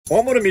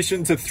I'm on a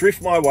mission to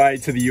thrift my way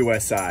to the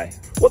USA.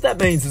 What that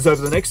means is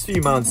over the next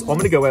few months, I'm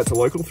going to go out to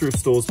local thrift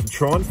stores to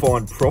try and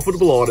find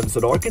profitable items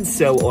that I can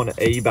sell on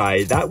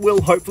eBay. That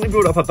will hopefully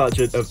build up a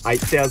budget of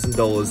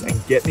 $8,000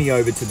 and get me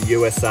over to the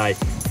USA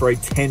for a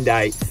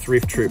 10-day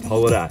thrift trip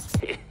holiday.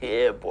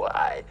 Yeah,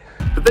 boy.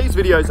 But these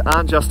videos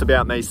aren't just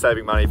about me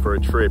saving money for a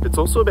trip. It's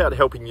also about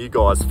helping you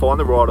guys find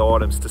the right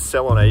items to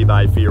sell on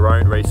eBay for your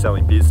own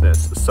reselling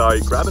business. So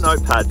grab a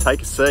notepad,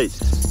 take a seat.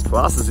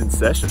 Class is in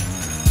session.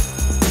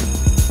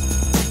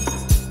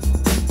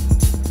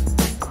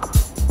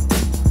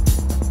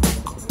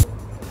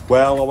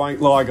 Well, I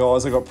won't lie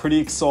guys, I got pretty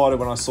excited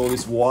when I saw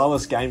this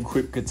wireless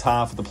GameQuip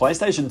guitar for the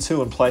PlayStation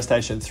 2 and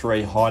PlayStation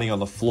 3 hiding on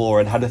the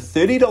floor. It had a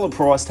 $30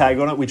 price tag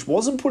on it, which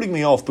wasn't putting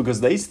me off because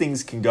these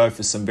things can go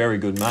for some very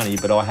good money,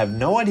 but I have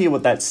no idea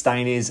what that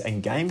stain is,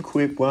 and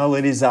GameQuip, well,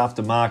 it is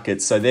aftermarket,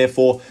 so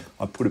therefore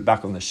I put it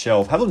back on the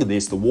shelf. Have a look at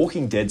this, The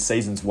Walking Dead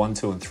Seasons 1,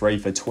 2 and 3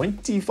 for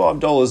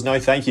 $25. No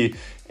thank you.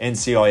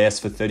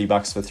 NCIS for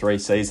 $30 for 3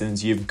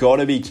 seasons. You've got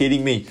to be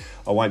kidding me.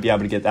 I won't be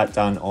able to get that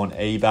done on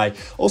eBay.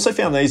 Also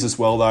found these as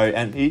well though,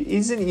 and it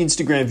is an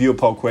Instagram viewer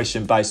poll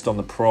question based on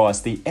the price.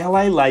 The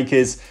LA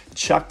Lakers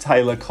Chuck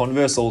Taylor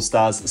Converse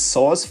All-Stars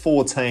size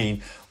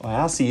 14. I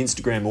asked the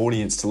Instagram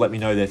audience to let me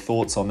know their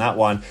thoughts on that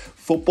one.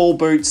 Football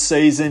boot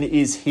season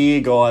is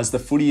here, guys. The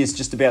footy is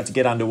just about to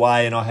get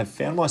underway, and I have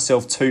found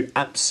myself 2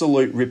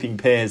 absolute ripping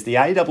pairs. The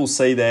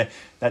ACC there,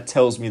 that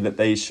tells me that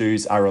these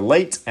shoes are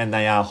elite and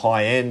they are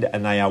high-end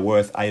and they are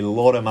worth a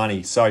lot of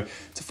money. So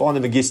to find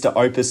the Magister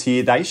Opus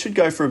here, they should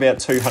go for about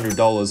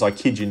 $200, I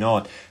kid you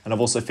not. And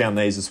I've also found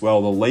these as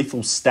well, the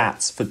Lethal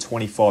Stats for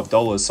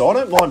 $25. So I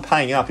don't mind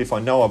paying up if I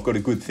know I've got a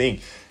good thing.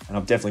 And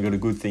I've definitely got a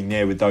good thing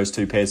there with those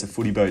 2 pairs of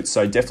footy boots.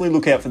 So definitely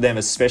look out for them,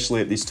 especially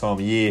at this time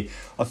of year.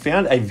 I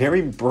found a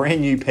very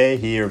brand new pair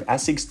here of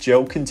Asics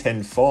Gel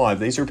Contend 5.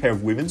 These are a pair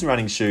of women's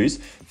running shoes.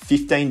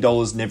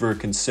 $15, never a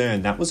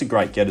concern. That was a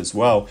great get as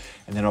well.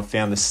 And then I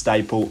found the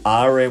staple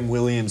RM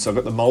Williams. I've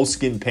got the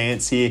moleskin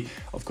pants here.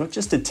 I've got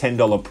just a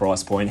 $10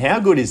 price point. How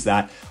good is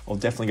that? I'll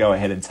definitely go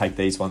ahead and take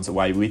these ones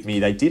away with me.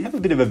 They did have a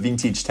bit of a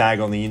vintage tag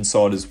on the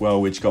inside as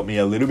well, which got me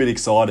a little bit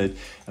excited.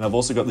 And I've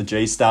also got the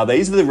G-Star.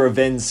 These are the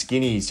Revenge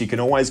Skinnies. You can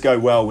always go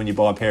well when you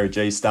buy a pair of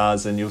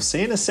G-Stars, and you'll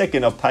see in a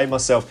second I've paid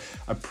myself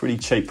a pretty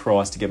cheap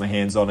price to get my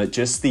hands on it,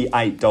 just the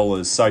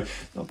 $8. So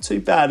not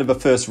too bad of a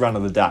first run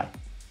of the day.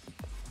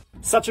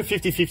 Such a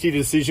 50-50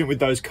 decision with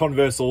those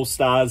Converse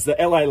All-Stars, the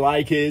LA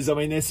Lakers. I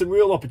mean, there's some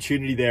real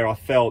opportunity there, I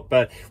felt.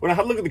 But when I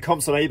had a look at the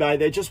comps on eBay,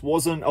 there just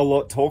wasn't a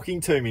lot talking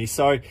to me.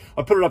 So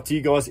I put it up to you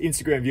guys,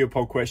 Instagram viewer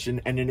poll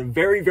question. And in a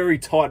very, very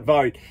tight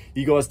vote,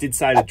 you guys did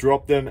say to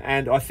drop them.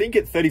 And I think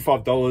at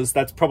 $35,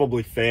 that's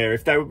probably fair.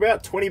 If they were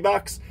about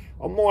 $20,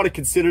 I might have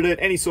considered it.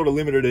 Any sort of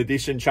limited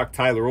edition Chuck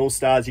Taylor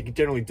All-Stars, you can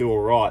generally do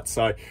all right.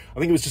 So I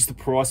think it was just the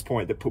price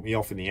point that put me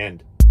off in the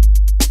end.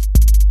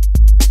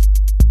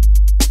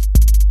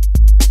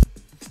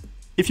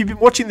 If you've been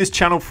watching this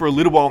channel for a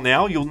little while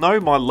now, you'll know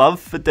my love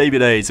for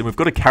DVDs, and we've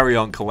got a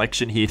carry-on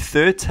collection here.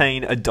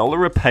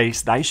 $13 a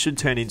piece. They should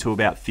turn into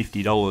about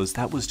 $50.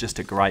 That was just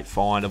a great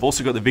find. I've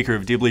also got the Vicar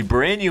of Dibley,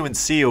 brand new and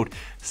sealed,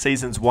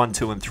 seasons 1,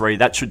 2 and 3.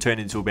 That should turn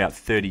into about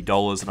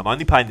 $30, and I'm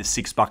only paying the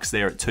 $6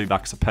 there at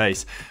 $2 a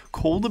piece.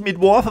 Call the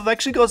Midwife. I've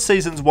actually got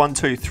seasons 1,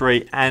 2,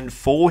 3 and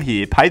 4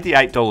 here. Paid the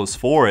 $8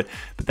 for it,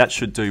 but that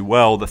should do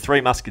well. The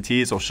Three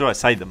Musketeers, or should I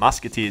say the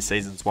Musketeers,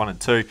 seasons 1 and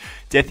 2.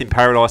 Death in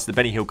Paradise, the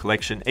Benny Hill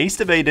collection,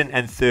 East of Eden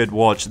and Third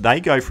Watch.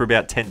 They go for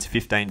about $10 to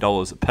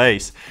 $15 a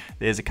piece.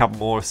 There's a couple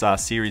more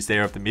series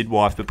there of the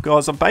Midwife, but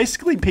guys, I'm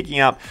basically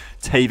picking up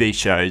TV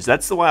shows.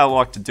 That's the way I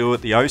like to do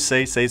it. The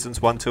OC seasons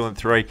 1, 2 and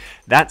 3.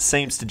 That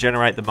seems to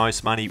generate the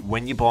most money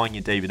when you're buying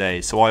your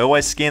DVDs. So I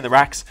always scan the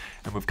racks,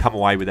 and we've come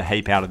away with a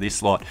heap out of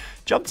this lot.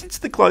 Jumped into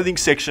the clothing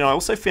section. I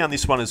also found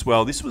this one as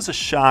well. This was a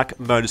Shark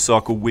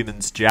motorcycle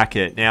women's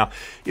jacket. Now,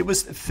 it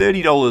was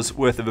 $30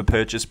 worth of a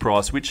purchase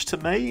price, which to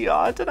me,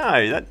 I don't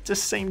know, that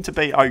just seemed to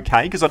be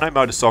okay, because I know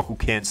motorcycle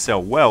can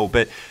sell well,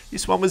 but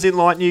this one was in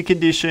light new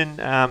condition.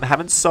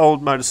 Haven't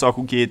sold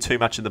motorcycle gear too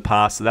much in the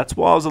past, so that's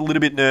why I was a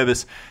little bit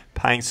nervous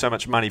paying so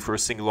much money for a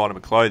single item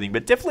of clothing.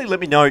 But definitely let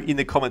me know in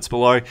the comments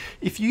below,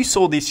 if you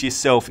saw this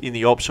yourself in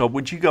the op shop,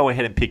 would you go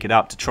ahead and pick it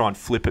up to try and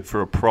flip it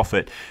for a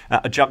profit?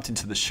 I jumped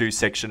into the shoe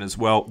section as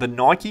well. The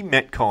Nike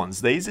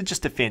Metcons, these are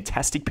just a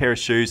fantastic pair of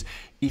shoes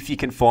if you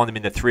can find them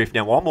in the thrift.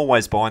 Now, I'm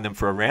always buying them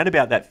for around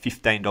about that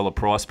 $15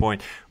 price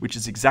point, which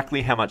is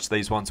exactly how much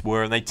these ones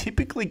were, and they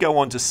typically go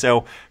on to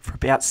sell for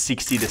about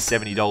 $60 to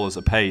 $70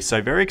 a piece.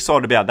 So very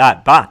excited about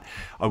that. But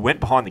I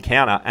went behind the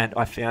counter and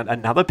I found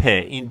another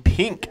pair in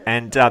pink,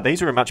 and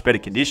these are in much better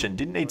condition.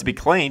 Didn't need to be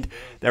cleaned.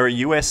 They're a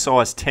US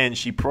size 10.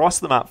 She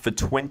priced them up for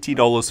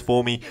 $20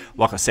 for me.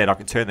 Like I said, I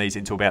can turn these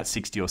into about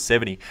 $60 or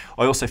 $70.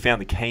 I also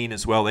found the Keen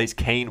as well. These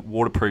Keen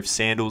waterproof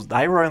sandals,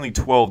 they were only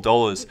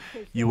 $12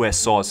 US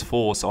size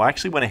 4. So I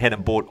actually went ahead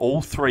and bought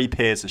all 3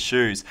 pairs of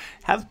shoes.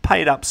 Have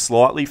paid up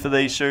slightly for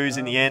these shoes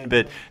in the end,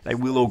 but they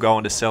will all go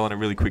on to sell in a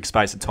really quick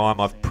space of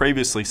time. I've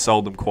previously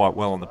sold them quite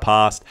well in the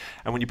past.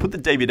 And when you put the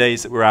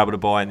DVDs that we're able to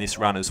buy in this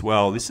run as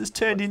well, this has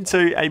turned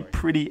into a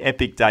pretty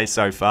epic day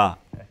so far.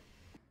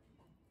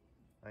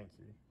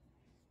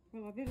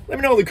 Let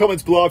me know in the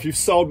comments below if you've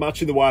sold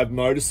much in the way of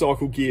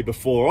motorcycle gear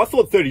before. I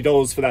thought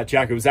 $30 for that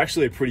jacket was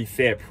actually a pretty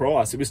fair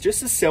price. It was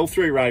just a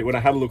sell-through rate when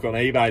I had a look on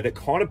eBay that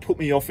kind of put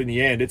me off in the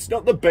end. It's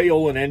not the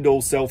be-all and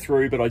end-all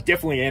sell-through, but I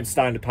definitely am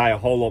starting to pay a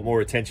whole lot more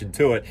attention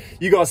to it.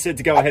 You guys said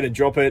to go ahead and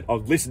drop it.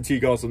 I've listened to you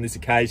guys on this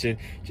occasion.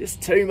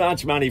 Just too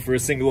much money for a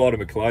single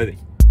item of clothing.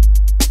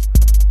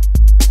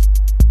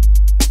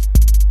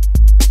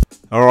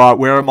 All right,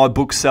 where are my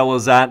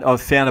booksellers at?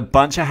 I've found a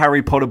bunch of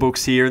Harry Potter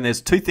books here, and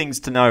there's two things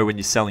to know when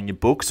you're selling your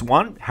books.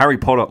 One, Harry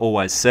Potter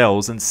always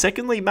sells, and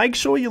secondly, make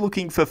sure you're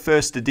looking for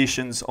first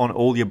editions on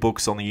all your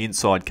books on the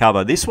inside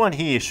cover. This one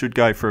here should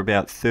go for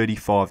about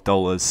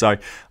 $35, so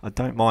I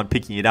don't mind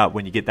picking it up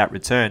when you get that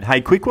return. Hey,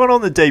 quick one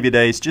on the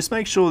DVDs, just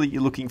make sure that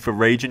you're looking for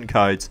region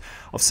codes.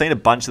 I've seen a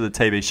bunch of the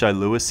TV show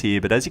Lewis here,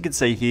 but as you can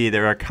see here,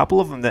 there are a couple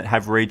of them that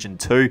have region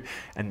 2,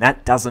 and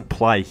that doesn't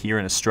play here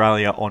in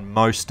Australia on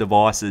most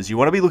devices. You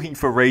want to be looking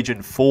for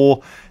region 4.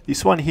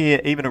 This one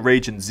here, even a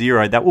region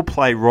 0, that will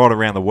play right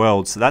around the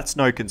world, so that's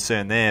no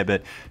concern there,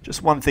 but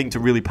just one thing to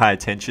really pay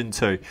attention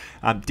to.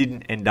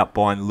 Didn't end up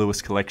buying the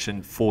Lewis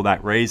collection for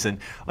that reason.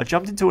 I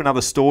jumped into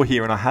another store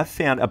here and I have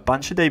found a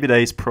bunch of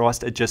DVDs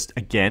priced at just,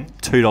 again,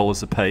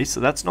 $2 a piece, so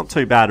that's not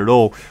too bad at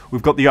all.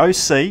 We've got the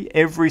OC,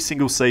 every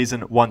single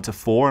season 1 to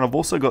 4, and I've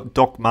also got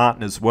Doc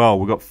Martin as well.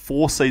 We've got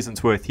 4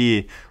 seasons worth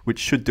here, which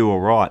should do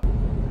all right.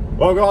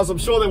 Well guys, I'm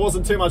sure there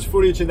wasn't too much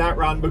footage in that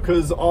run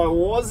because I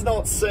was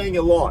not seeing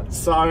a lot.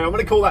 So I'm going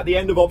to call that the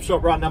end of op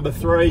shop run number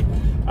 3.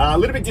 A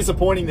little bit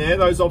disappointing there.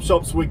 Those op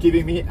shops were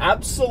giving me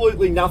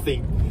absolutely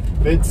nothing.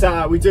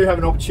 But we do have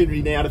an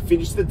opportunity now to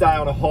finish the day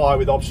on a high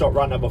with op shop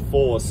run number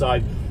 4.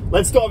 So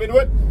let's dive into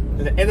it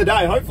and end the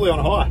day hopefully on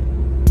a high.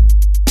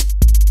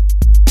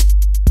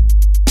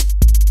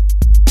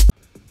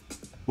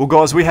 Well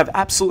guys, we have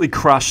absolutely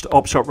crushed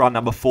op shop run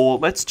number 4.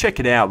 Let's check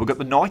it out. We've got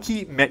the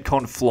Nike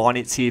Metcon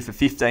Flyknits here for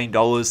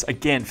 $15.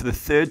 Again, for the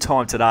 3rd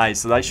time today,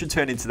 so they should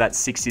turn into that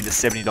 $60 to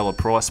 $70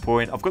 price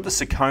point. I've got the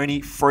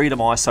Saucony Freedom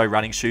ISO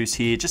running shoes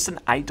here, just an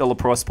 $8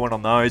 price point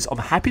on those. I'm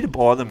happy to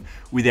buy them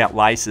without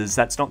laces.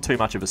 That's not too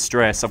much of a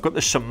stress. I've got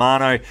the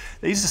Shimano.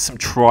 These are some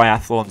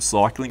triathlon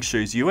cycling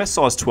shoes. US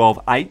size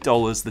 12,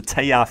 $8. The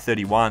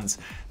TR31s,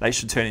 they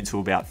should turn into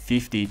about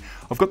 $50.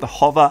 I've got the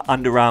Hover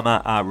Under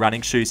Armour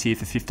running shoes here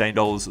for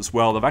 $15 as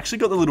well. They've actually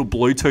got the little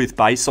Bluetooth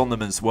base on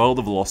them as well,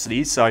 the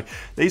Velocities. So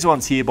these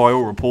ones here, by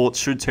all reports,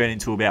 should turn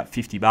into about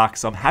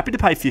 $50. I'm happy to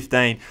pay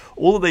 $15.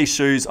 All of these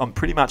shoes, I'm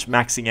pretty much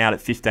maxing out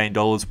at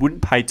 $15.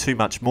 Wouldn't pay too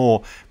much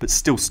more, but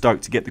still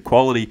stoked to get the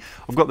quality.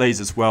 I've got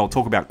these as well.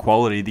 Talk about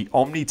quality. The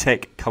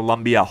Omnitech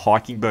Columbia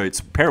hiking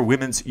boots. A pair of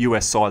women's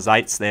US size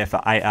 8s there for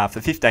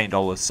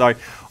 $15. So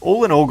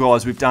all in all,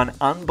 guys, we've done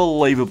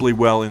unbelievably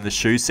well in the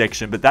shoe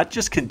section, but that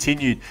just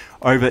continued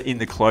over in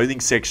the clothing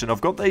section.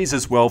 I've got these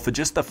as well for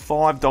just the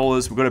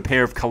 $5. We've got a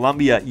pair of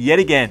Columbia, yet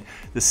again,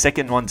 the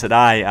second one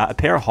today, a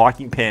pair of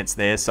hiking pants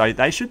there. So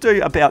they should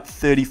do about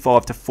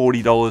 $35 to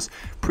 $40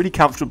 pretty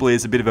comfortably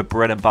as a bit of a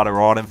bread and butter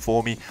item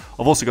for me.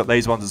 I've also got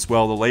these ones as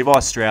well, the Levi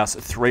Strauss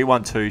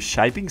 312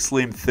 Shaping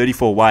Slim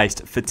 34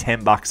 waist for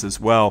 $10 as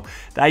well.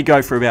 They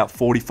go for about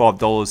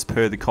 $45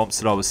 per the comps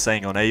that I was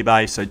seeing on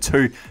eBay. So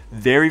 2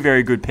 very,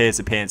 very good pairs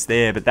of pants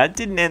there, but that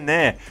didn't end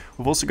there.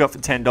 We've also got for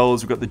 $10,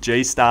 we've got the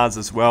G-Stars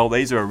as well.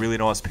 These are a really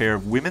nice pair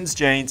of women's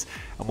jeans.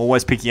 I'm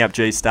always picking up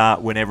G-Star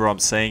whenever I'm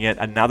seeing it.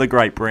 Another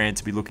great brand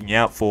to be looking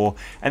out for.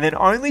 And then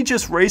only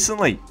just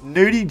recently,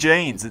 Nudie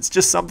jeans. It's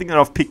just something that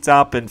I've picked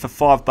up, and for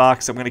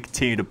 $5, I'm going to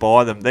continue to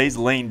buy them. These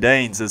Lean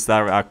Deans, as they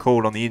are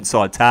called on the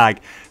inside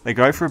tag, they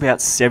go for about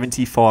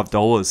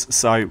 $75.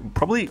 So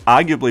probably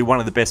arguably one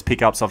of the best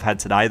pickups I've had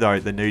today though,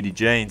 the Nudie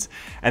jeans.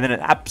 And then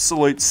an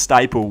absolute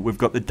staple, we've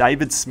got the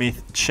David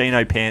Smith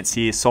chino pants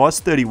here,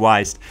 size 30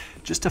 waist,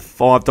 just a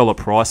 $5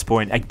 price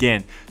point.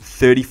 Again,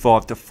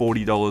 $35 to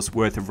 $40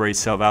 worth of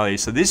resale value.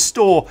 So this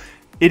store,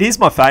 it is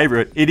my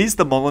favourite. It is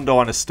the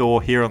Mollendiner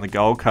store here on the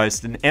Gold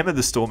Coast, and Emma,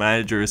 the store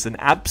manager, is an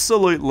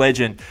absolute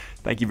legend.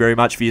 Thank you very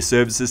much for your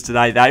services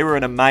today. They were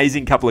an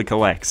amazing couple of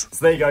collects.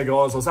 So there you go,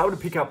 guys. I was able to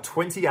pick up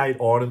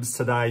 28 items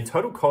today.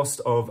 Total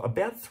cost of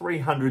about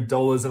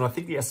 $300, and I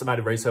think the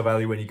estimated resale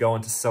value when you go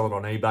on to sell it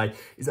on eBay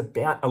is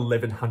about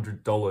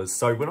 $1,100.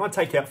 So when I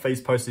take out fees,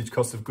 postage,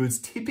 cost of goods,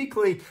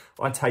 typically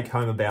I take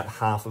home about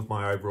half of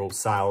my overall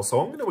sale. So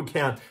I'm going to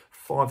account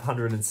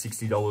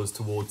 $560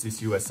 towards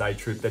this USA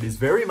trip that is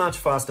very much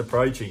fast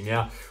approaching.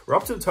 Now, we're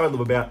up to a total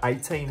of about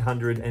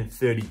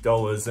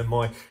 $1,830, and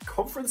my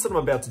conference that I'm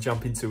about to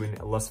jump into in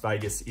Las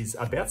Vegas is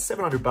about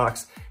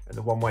 $700, and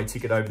the one-way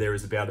ticket over there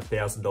is about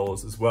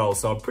 $1,000 as well.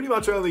 So I've pretty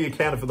much only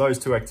accounted for those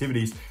 2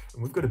 activities,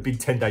 and we've got a big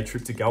 10-day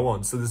trip to go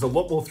on. So there's a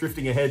lot more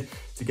thrifting ahead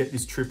to get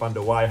this trip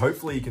underway.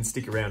 Hopefully you can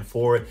stick around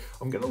for it.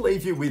 I'm going to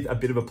leave you with a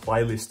bit of a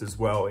playlist as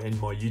well in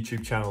my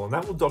YouTube channel, and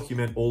that will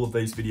document all of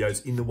these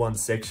videos in the one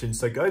section.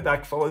 So go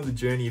back, follow the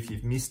journey if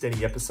you've missed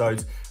any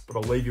episodes, but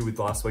I'll leave you with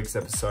last week's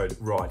episode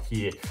right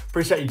here.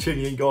 Appreciate you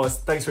tuning in, guys.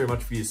 Thanks very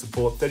much for your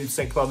support.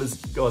 30%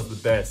 Clubbers, you guys are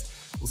the best.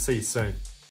 We'll see you soon.